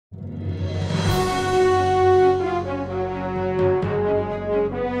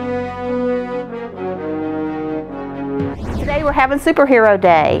we're having Superhero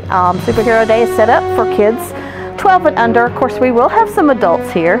Day. Superhero Day is set up for kids 12 and under. Of course, we will have some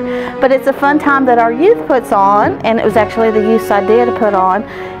adults here, but it's a fun time that our youth puts on, and it was actually the youth's idea to put on.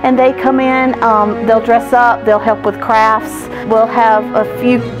 And they come in, they'll dress up, they'll help with crafts. We'll have a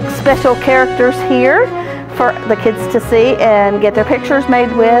few special characters here for the kids to see and get their pictures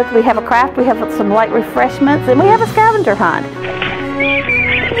made with. We have a craft, we have some light refreshments, and we have a scavenger hunt.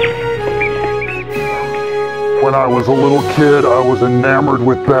 When I was a little kid, I was enamored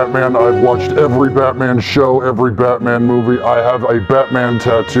with Batman. I've watched every Batman show, every Batman movie. I have a Batman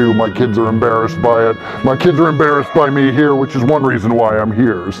tattoo. My kids are embarrassed by it. My kids are embarrassed by me here, which is one reason why I'm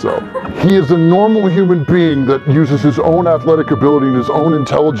here. So he is a normal human being that uses his own athletic ability and his own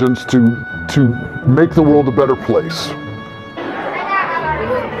intelligence to make the world a better place.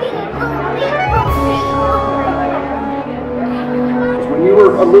 When you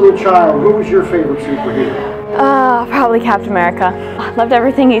were a little child, who was your favorite superhero? Probably Captain America. I loved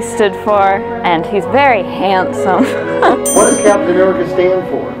everything he stood for, and he's very handsome. What does Captain America stand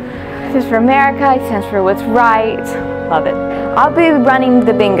for? He stands for America, he stands for what's right. Love it. I'll be running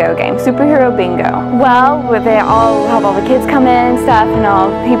the bingo game, Superhero Bingo. Well, where they all have all the kids come in and stuff, and all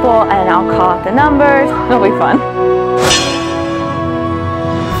the people, and I'll call out the numbers. It'll be fun.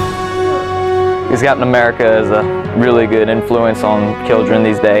 Because Captain America is a really good influence on children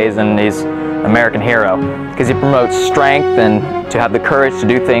these days, and he's an American hero because he promotes strength and to have the courage to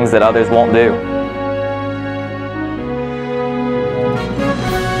do things that others won't do.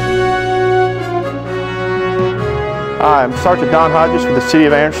 I'm Sergeant Don Hodges for the City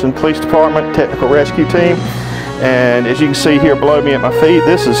of Anderson Police Department Technical Rescue Team, and as you can see here below me at my feet,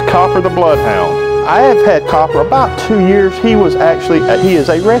 this is Copper the Bloodhound. I have had Copper about 2 years. He is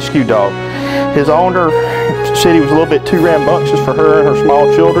a rescue dog. His owner said he was a little bit too rambunctious for her and her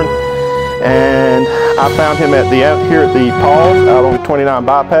small children, and I found him here at the Paws out on 29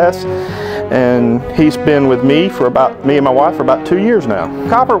 bypass, and he's been with me and my wife for about 2 years now.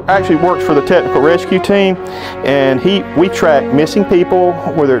 Copper actually works for the technical rescue team, and we track missing people,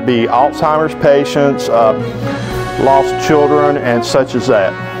 whether it be Alzheimer's patients, lost children, and such as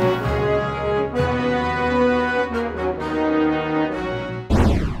that.